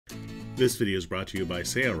This video is brought to you by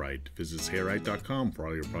Sailrite. Visit Sailrite.com for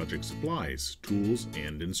all your project supplies, tools,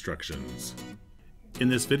 and instructions. In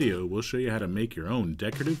this video, we'll show you how to make your own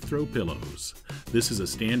decorative throw pillows. This is a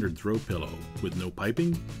standard throw pillow with no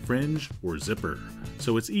piping, fringe, or zipper,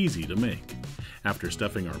 so it's easy to make. After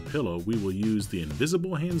stuffing our pillow, we will use the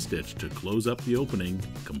invisible hand stitch to close up the opening,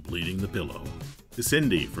 completing the pillow.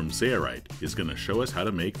 Cindy from Sailrite is going to show us how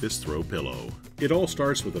to make this throw pillow. It all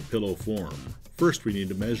starts with a pillow form. First, we need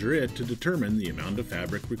to measure it to determine the amount of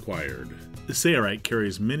fabric required. Sailrite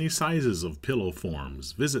carries many sizes of pillow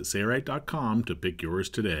forms. Visit Sailrite.com to pick yours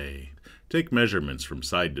today. Take measurements from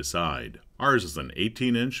side to side. Ours is an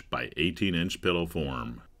 18-inch by 18-inch pillow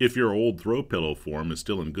form. If your old throw pillow form is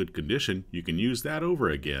still in good condition, you can use that over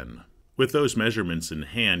again. With those measurements in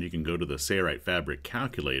hand, you can go to the Sailrite Fabric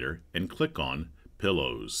Calculator and click on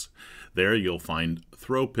Pillows. There you'll find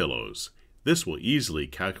throw pillows. This will easily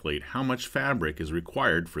calculate how much fabric is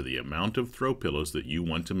required for the amount of throw pillows that you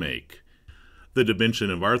want to make. The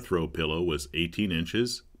dimension of our throw pillow was 18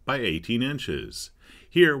 inches by 18 inches.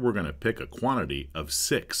 Here we're going to pick a quantity of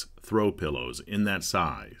 6 throw pillows in that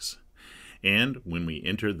size. And when we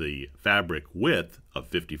enter the fabric width of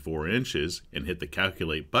 54 inches and hit the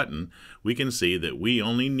calculate button, we can see that we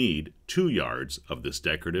only need 2 yards of this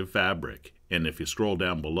decorative fabric. And if you scroll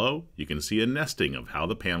down below, you can see a nesting of how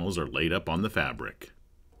the panels are laid up on the fabric.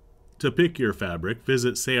 To pick your fabric,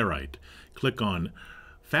 visit Sailrite. Click on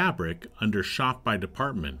Fabric under Shop by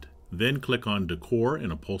Department, then click on Decor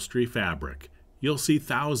and Upholstery Fabric. You'll see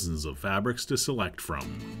thousands of fabrics to select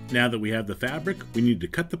from. Now that we have the fabric, we need to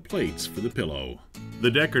cut the plates for the pillow.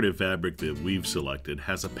 The decorative fabric that we've selected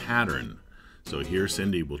has a pattern. So here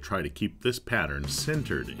Cindy will try to keep this pattern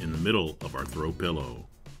centered in the middle of our throw pillow.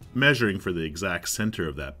 Measuring for the exact center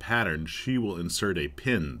of that pattern, she will insert a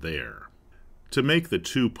pin there. To make the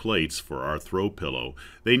 2 plates for our throw pillow,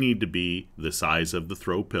 they need to be the size of the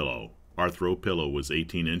throw pillow. Our throw pillow was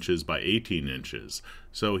 18 inches by 18 inches,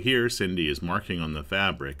 so here Cindy is marking on the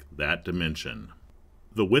fabric that dimension.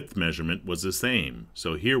 The width measurement was the same,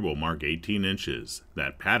 so here we'll mark 18 inches.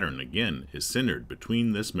 That pattern again is centered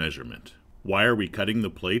between this measurement. Why are we cutting the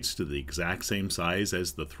plates to the exact same size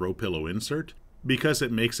as the throw pillow insert? Because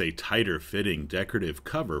it makes a tighter fitting decorative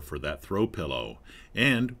cover for that throw pillow,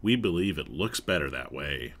 and we believe it looks better that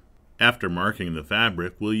way. After marking the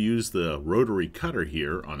fabric, we'll use the rotary cutter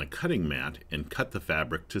here on a cutting mat and cut the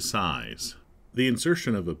fabric to size. The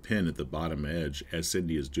insertion of a pin at the bottom edge, as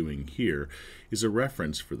Cindy is doing here, is a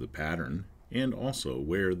reference for the pattern and also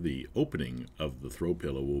where the opening of the throw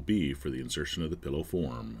pillow will be for the insertion of the pillow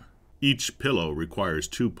form. Each pillow requires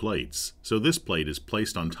 2 plates, so this plate is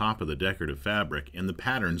placed on top of the decorative fabric and the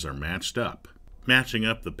patterns are matched up. Matching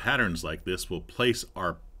up the patterns like this will place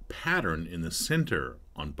our pattern in the center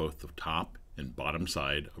on both the top and bottom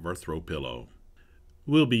side of our throw pillow.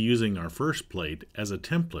 We'll be using our first plate as a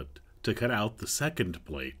template to cut out the second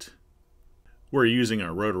plate. We're using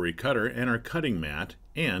our rotary cutter and our cutting mat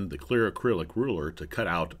and the clear acrylic ruler to cut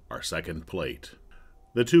out our second plate.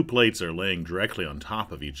 The 2 plates are laying directly on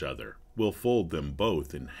top of each other. We'll fold them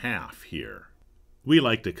both in half here. We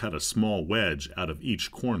like to cut a small wedge out of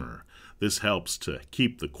each corner. This helps to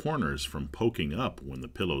keep the corners from poking up when the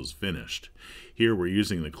pillow's finished. Here we're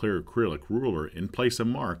using the clear acrylic ruler and place a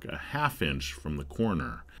mark a ½ inch from the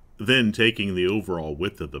corner. Then taking the overall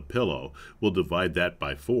width of the pillow, we'll divide that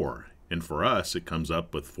by 4, and for us it comes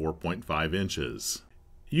up with 4.5 inches.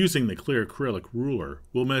 Using the clear acrylic ruler,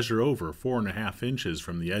 we'll measure over 4.5 inches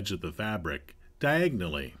from the edge of the fabric,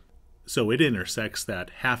 diagonally, so it intersects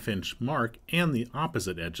that ½ inch mark and the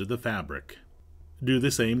opposite edge of the fabric. Do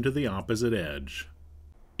the same to the opposite edge.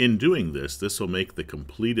 In doing this, this will make the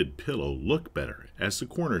completed pillow look better, as the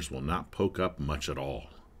corners will not poke up much at all.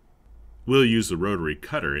 We'll use the rotary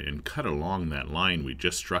cutter and cut along that line we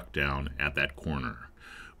just struck down at that corner.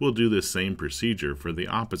 We'll do this same procedure for the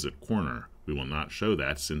opposite corner. We will not show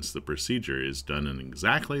that since the procedure is done in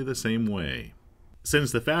exactly the same way.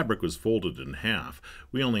 Since the fabric was folded in half,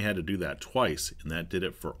 we only had to do that twice, and that did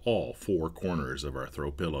it for all 4 corners of our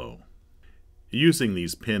throw pillow. Using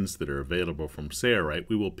these pins that are available from Sailrite,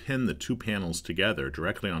 we will pin the 2 panels together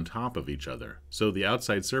directly on top of each other, so the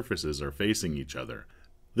outside surfaces are facing each other.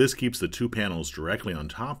 This keeps the 2 panels directly on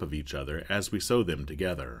top of each other as we sew them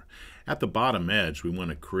together. At the bottom edge, we want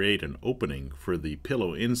to create an opening for the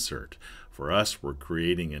pillow insert. For us, we're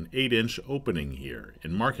creating an 8-inch opening here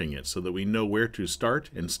and marking it so that we know where to start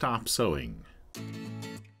and stop sewing.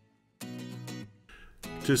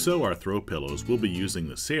 To sew our throw pillows, we'll be using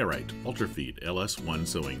the Sailrite UltraFeed LS1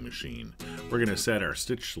 sewing machine. We're going to set our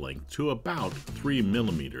stitch length to about 3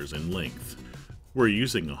 millimeters in length. We're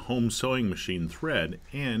using a home sewing machine thread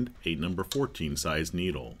and a number 14 size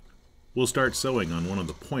needle. We'll start sewing on one of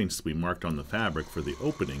the points we marked on the fabric for the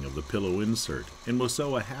opening of the pillow insert, and we'll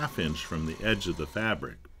sew a 1/2 inch from the edge of the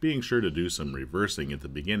fabric, being sure to do some reversing at the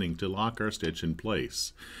beginning to lock our stitch in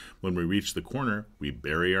place. When we reach the corner, we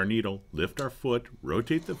bury our needle, lift our foot,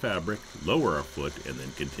 rotate the fabric, lower our foot, and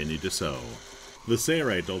then continue to sew. The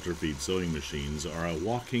Sailrite Ultrafeed sewing machines are a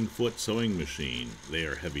walking foot sewing machine. They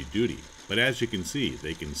are heavy duty, but as you can see,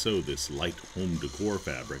 they can sew this light home decor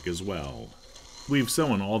fabric as well. We've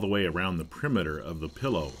sewn all the way around the perimeter of the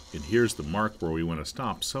pillow, and here's the mark where we want to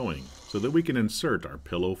stop sewing so that we can insert our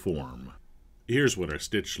pillow form. Here's what our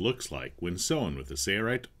stitch looks like when sewn with the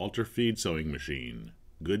Sailrite Ultrafeed sewing machine.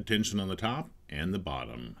 Good tension on the top and the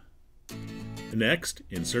bottom. Next,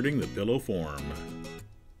 inserting the pillow form.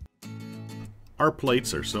 Our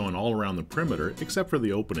plates are sewn all around the perimeter except for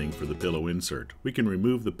the opening for the pillow insert. We can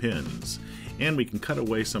remove the pins, and we can cut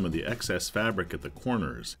away some of the excess fabric at the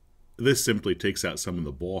corners. This simply takes out some of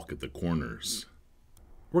the bulk at the corners.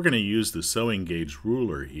 We're going to use the sewing gauge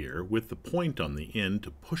ruler here with the point on the end to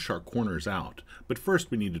push our corners out, but first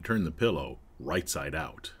we need to turn the pillow right side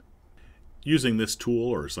out. Using this tool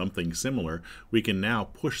or something similar, we can now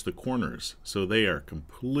push the corners so they are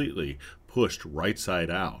completely pushed right side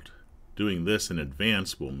out. Doing this in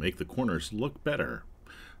advance will make the corners look better,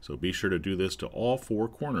 so be sure to do this to all 4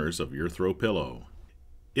 corners of your throw pillow.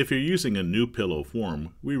 If you're using a new pillow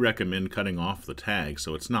form, we recommend cutting off the tag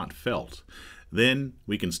so it's not felt. Then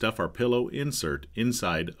we can stuff our pillow insert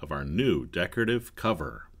inside of our new decorative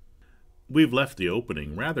cover. We've left the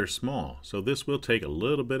opening rather small, so this will take a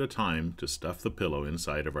little bit of time to stuff the pillow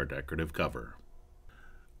inside of our decorative cover.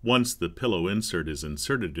 Once the pillow insert is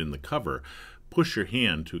inserted in the cover, push your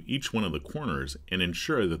hand to each one of the corners and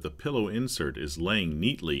ensure that the pillow insert is laying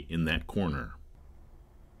neatly in that corner.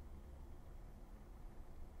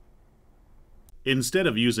 Instead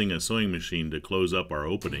of using a sewing machine to close up our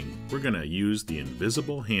opening, we're going to use the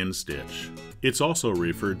invisible hand stitch. It's also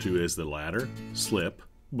referred to as the ladder, slip,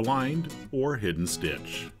 blind, or hidden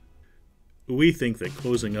stitch. We think that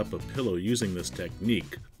closing up a pillow using this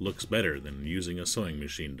technique looks better than using a sewing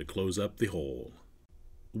machine to close up the hole.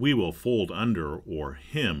 We will fold under or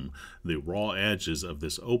hem the raw edges of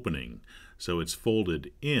this opening so it's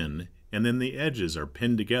folded in, and then the edges are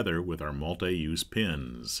pinned together with our multi-use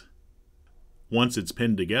pins. Once it's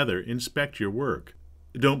pinned together, inspect your work.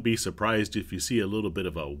 Don't be surprised if you see a little bit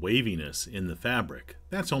of a waviness in the fabric.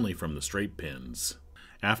 That's only from the straight pins.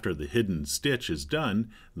 After the hidden stitch is done,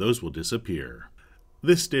 those will disappear.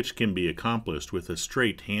 This stitch can be accomplished with a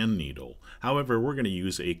straight hand needle. However, we're going to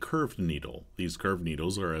use a curved needle. These curved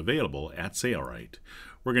needles are available at Sailrite.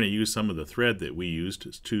 We're going to use some of the thread that we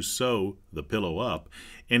used to sew the pillow up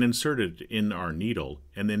and insert it in our needle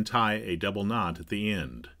and then tie a double knot at the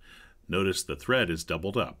end. Notice the thread is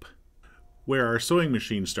doubled up. Where our sewing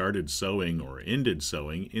machine started sewing or ended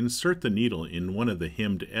sewing, insert the needle in one of the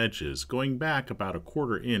hemmed edges, going back about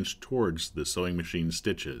 1/4 inch towards the sewing machine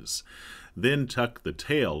stitches. Then tuck the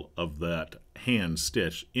tail of that hand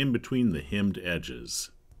stitch in between the hemmed edges.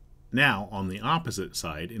 Now, on the opposite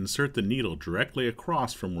side, insert the needle directly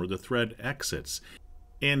across from where the thread exits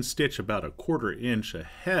and stitch about 1/4 inch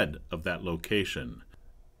ahead of that location.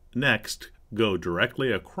 Next, go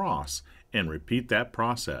directly across and repeat that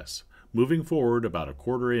process, moving forward about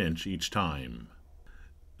 1/4 inch each time.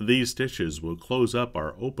 These stitches will close up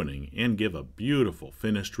our opening and give a beautiful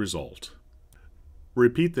finished result.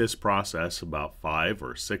 Repeat this process about 5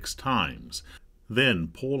 or 6 times. Then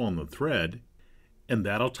pull on the thread and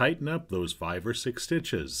that'll tighten up those 5 or 6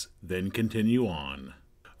 stitches. Then continue on.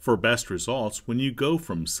 For best results, when you go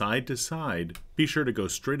from side to side, be sure to go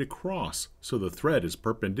straight across so the thread is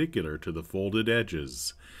perpendicular to the folded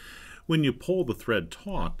edges. When you pull the thread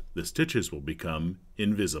taut, the stitches will become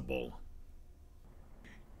invisible.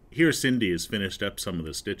 Here Cindy has finished up some of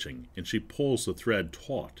the stitching, and she pulls the thread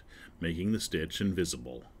taut, making the stitch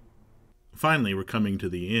invisible. Finally, we're coming to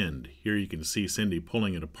the end. Here you can see Cindy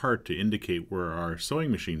pulling it apart to indicate where our sewing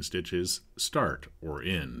machine stitches start or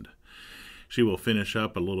end. She will finish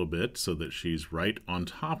up a little bit so that she's right on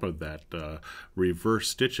top of that reverse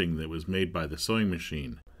stitching that was made by the sewing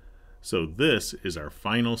machine. So this is our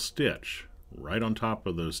final stitch, right on top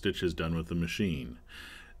of those stitches done with the machine.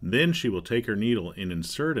 Then she will take her needle and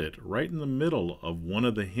insert it right in the middle of one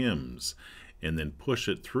of the hems, and then push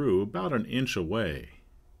it through about 1 inch away,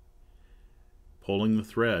 pulling the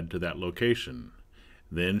thread to that location.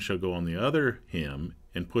 Then she'll go on the other hem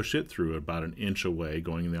and push it through about 1 inch away,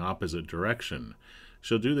 going in the opposite direction.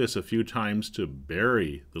 She'll do this a few times to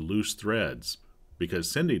bury the loose threads, because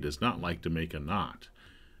Cindy does not like to make a knot.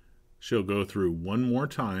 She'll go through one more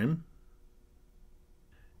time.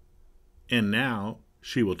 And now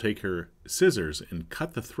she will take her scissors and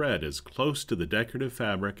cut the thread as close to the decorative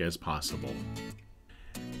fabric as possible.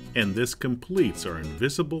 And this completes our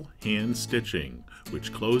invisible hand stitching,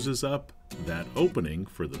 which closes up that opening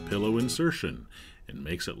for the pillow insertion and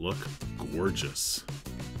makes it look gorgeous.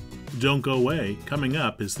 Don't go away. Coming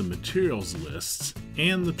up is the materials lists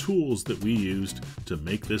and the tools that we used to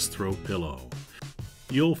make this throw pillow.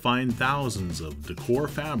 You'll find thousands of Decor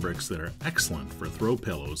fabrics that are excellent for throw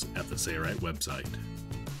pillows at the Sailrite website.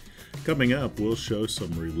 Coming up, we'll show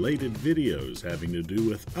some related videos having to do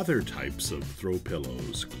with other types of throw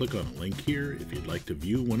pillows. Click on a link here if you'd like to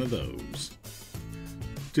view one of those.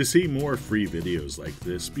 To see more free videos like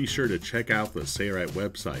this, be sure to check out the Sailrite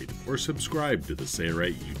website or subscribe to the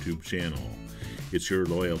Sailrite YouTube channel. It's your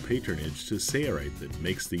loyal patronage to Sailrite that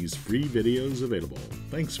makes these free videos available.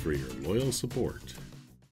 Thanks for your loyal support.